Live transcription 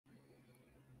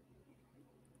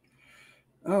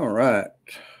All right.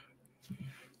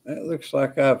 It looks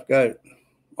like I've got it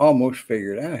almost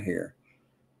figured out here.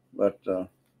 But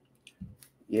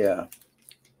yeah,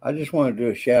 I just want to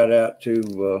do a shout out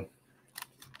to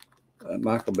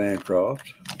Michael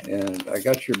Bancroft. And I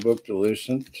got your book, The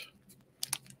Lucent,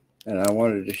 and I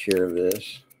wanted to share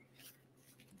this.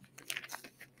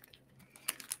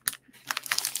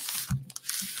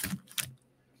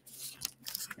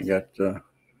 I got the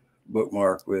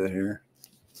bookmark with it here.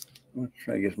 Let's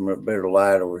try to get some better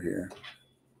light over here.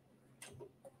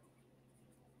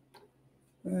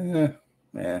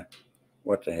 Yeah,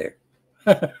 what the heck.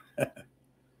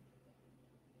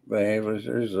 But anyways,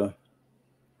 I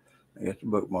got the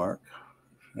bookmark.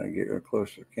 I get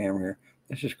close to the camera here.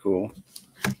 This is cool.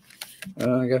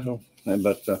 I got some,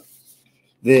 but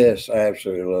this I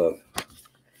absolutely love.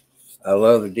 I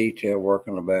love the detail work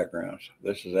on the backgrounds.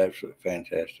 This is absolutely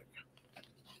fantastic.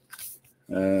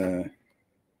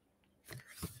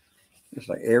 It's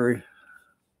like every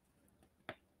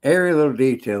little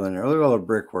detail in there. Look at all the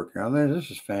brickwork on there.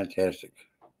 This is fantastic.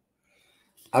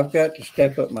 I've got to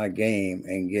step up my game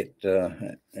and get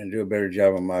and do a better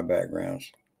job on my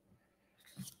backgrounds.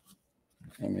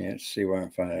 I mean, let's see what I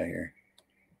can find out here.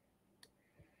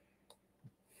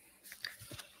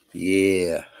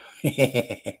 Yeah.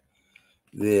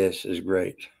 This is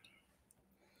great.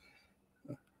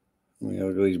 Let me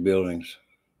go to these buildings.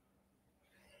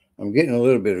 I'm getting a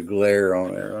little bit of glare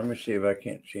on there. Let me see if I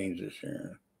can't change this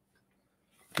here.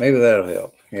 Maybe that'll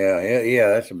help. Yeah,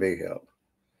 that's a big help.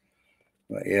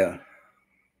 But yeah,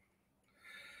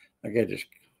 I got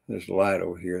this light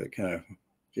over here that kind of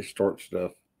distorts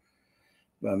stuff.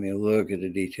 But I mean, look at the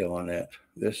detail on that.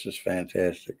 This is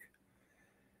fantastic.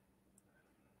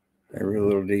 Every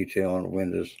little detail on the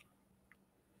windows.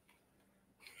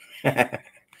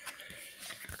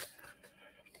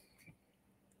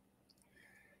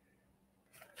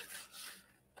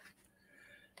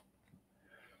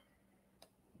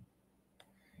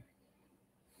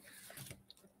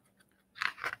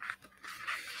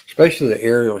 Especially the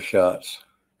aerial shots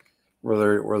where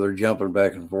they're jumping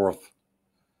back and forth.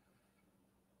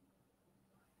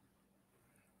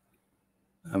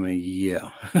 I mean, yeah.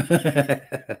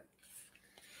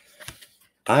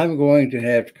 I'm going to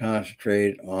have to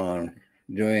concentrate on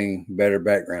doing better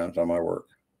backgrounds on my work.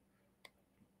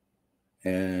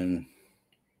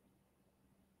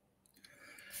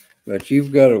 But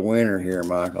you've got a winner here,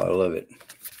 Michael. I love it.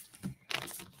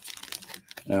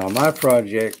 Now, my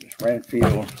project,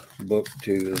 Renfield book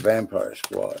to the Vampire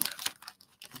Squad.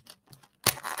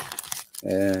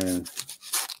 And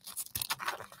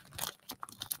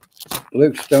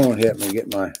Luke Stone helped me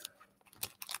get my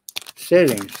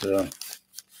settings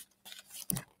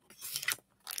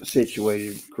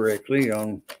situated correctly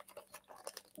on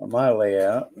my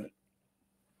layout.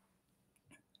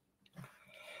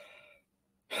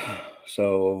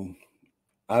 So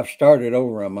I've started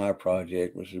over on my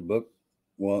project, which is book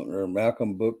one, or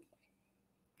Malcolm book,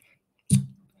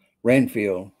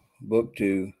 Renfield book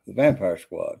two, the Vampire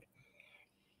Squad.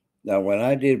 Now, when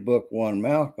I did book one,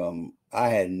 Malcolm, I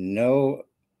had no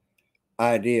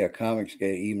idea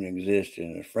Comicsgate even existed.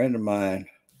 And a friend of mine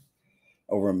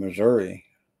over in Missouri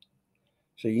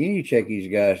said, "You need to check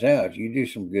these guys out. You do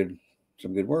some good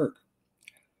work."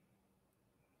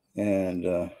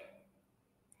 And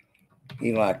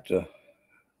he liked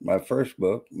my first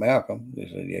book, Malcolm. He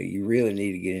said, "Yeah, you really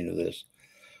need to get into this."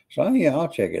 So yeah, I'll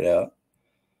check it out.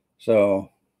 So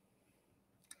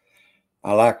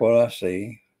I like what I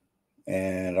see,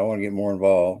 and I want to get more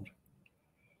involved.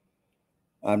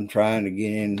 I'm trying to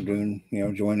get in doing,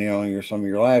 join in on some of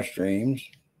your live streams.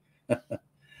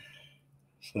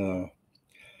 So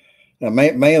now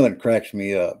Malin cracks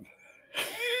me up.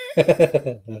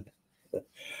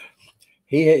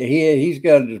 He's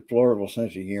got a deplorable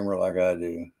sense of humor like I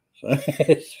do. So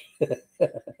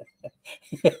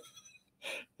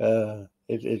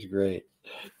it's great.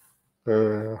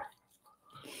 That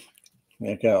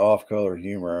kind of off-color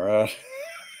humor, right?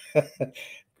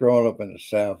 Growing up in the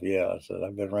South, yeah, I said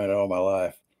I've been around it all my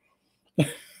life.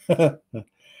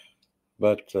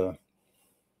 But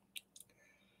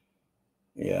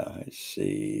yeah, let's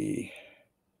see.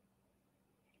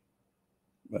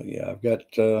 But yeah, I've got.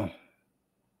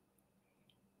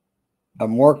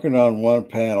 I'm working on one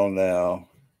panel now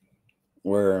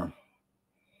where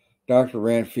Dr.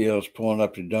 Renfield's pulling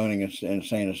up to Dunning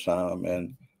Insane Asylum,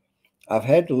 and I've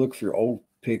had to look through old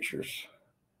pictures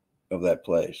of that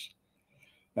place,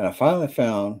 and I finally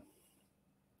found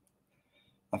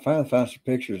some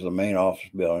pictures of the main office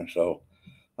building. So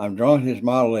I'm drawing his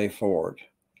Model A Ford.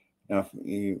 Now,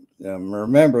 you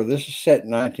remember, this is set in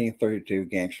 1932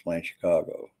 Gangsterland,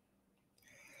 Chicago.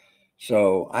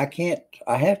 So I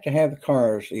have to have the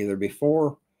cars either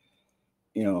before,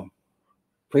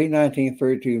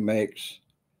 pre-1932 makes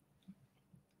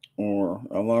or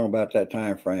along about that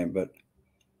time frame, but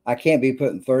I can't be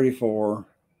putting 34,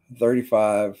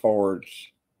 35 Fords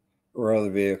or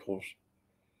other vehicles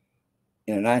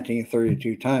in a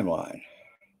 1932 timeline.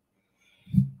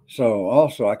 So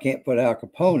also I can't put Al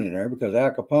Capone in there because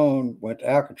Al Capone went to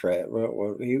Alcatraz.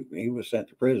 Well he was sent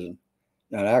to prison,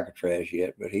 not Alcatraz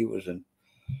yet, but he was in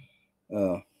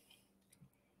uh,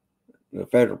 the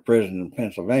federal prison in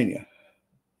Pennsylvania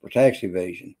for tax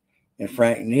evasion, and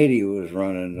Frank Nitti was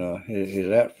running his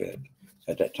outfit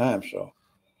at that time. So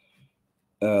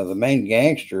the main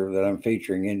gangster that I'm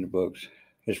featuring in the books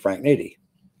is Frank Nitti,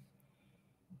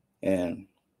 and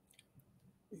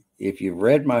if you've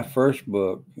read my first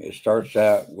book, it starts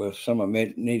out with some of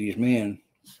Nitty's men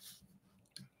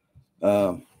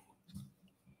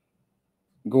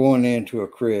going into a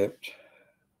crypt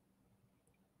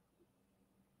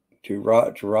to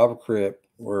rob a crypt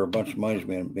where a bunch of money's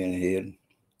been hid,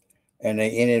 and they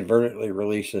inadvertently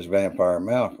release this vampire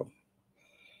Malcolm.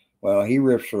 Well, he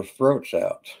rips their throats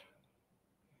out,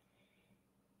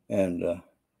 and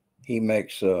he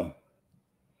makes Eddie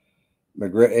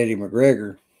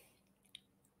McGregor,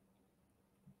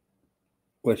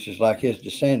 which is like his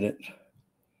descendant,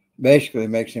 basically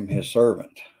makes him his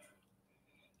servant.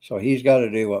 So he's got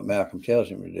to do what Malcolm tells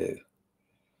him to do.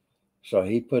 So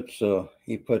he puts him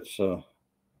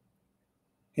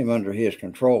under his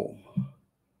control.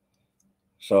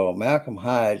 So Malcolm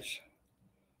hides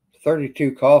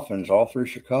 32 coffins all through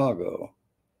Chicago.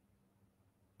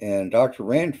 And Dr.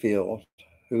 Renfield,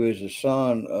 who is the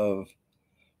son of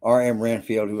R.M.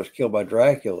 Renfield, who was killed by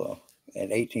Dracula in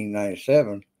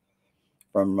 1897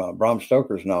 from Bram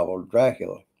Stoker's novel,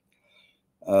 Dracula,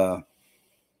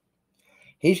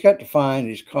 he's got to find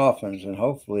these coffins and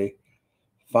hopefully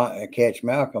catch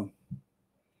Malcolm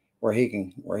where he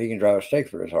can drive a stake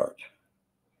through his heart.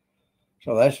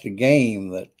 So that's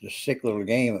the sick little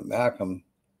game that Malcolm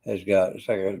has got. It's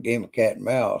like a game of cat and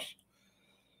mouse.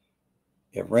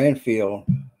 If Renfield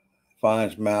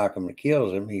finds Malcolm and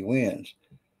kills him, he wins.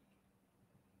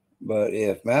 But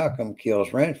if Malcolm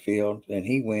kills Renfield, then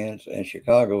he wins, and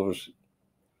Chicago is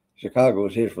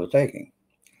his for the taking.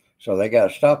 So they got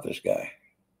to stop this guy.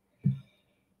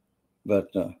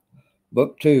 But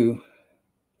book 2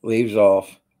 leaves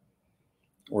off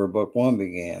where book 1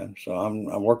 began. So I'm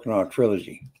working on a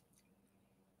trilogy.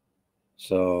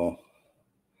 So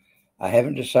I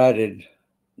haven't decided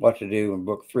what to do in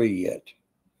book 3 yet.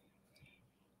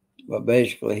 But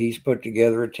basically, he's put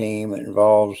together a team that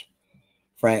involves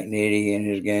Frank Nitti and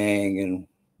his gang and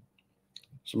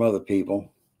some other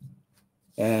people.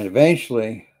 And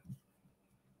eventually,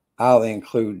 I'll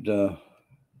include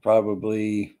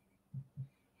probably,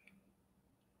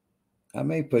 I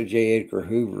may put J. Edgar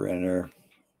Hoover in there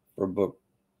for book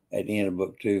at the end of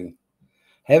book 2.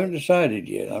 Haven't decided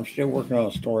yet. I'm still working on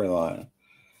a storyline.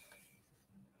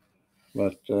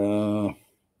 But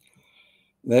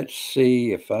let's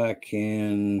see if I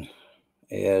can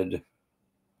add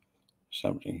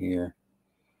something here.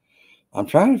 I'm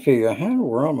trying to figure out how in the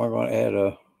world am I going to add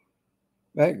a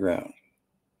background.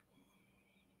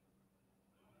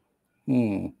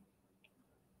 I'm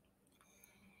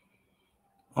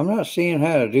not seeing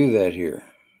how to do that here.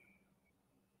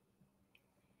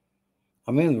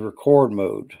 I'm in the record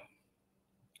mode.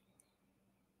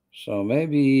 So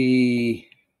maybe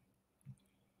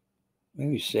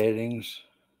settings.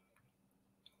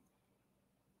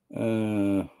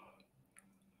 Maybe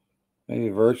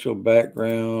virtual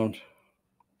background.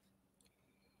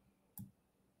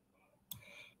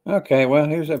 Okay, well,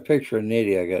 here's that picture of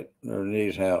Nitti I got, or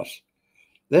Nitty's house.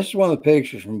 This is one of the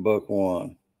pictures from book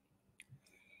 1.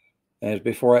 And it's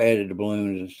before I added the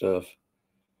balloons and stuff.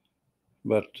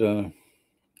 But, yeah,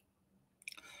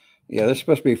 this is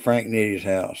supposed to be Frank Nitty's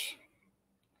house.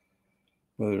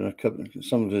 With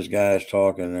some of his guys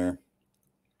talking there.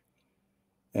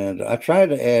 And I tried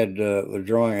to add the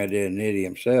drawing I did of Nitti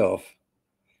himself.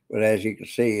 But as you can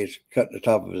see, it's cut the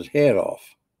top of his head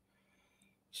off.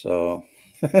 So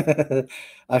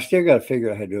I still got to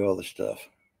figure out how to do all this stuff.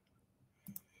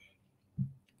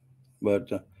 But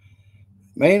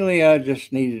mainly I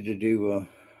just needed to do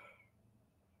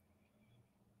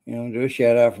a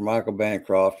shout out for Michael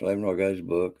Bancroft. Let him know I got his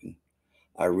book. And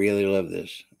I really love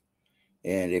this.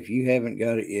 And if you haven't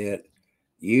got it yet,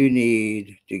 you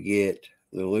need to get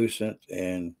the Lucent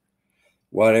and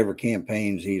whatever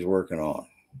campaigns he's working on.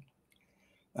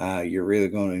 You're really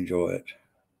going to enjoy it.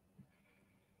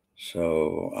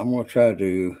 So I'm going to try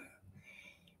to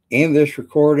end this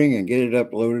recording and get it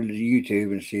uploaded to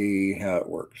YouTube and see how it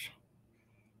works.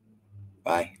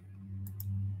 Bye.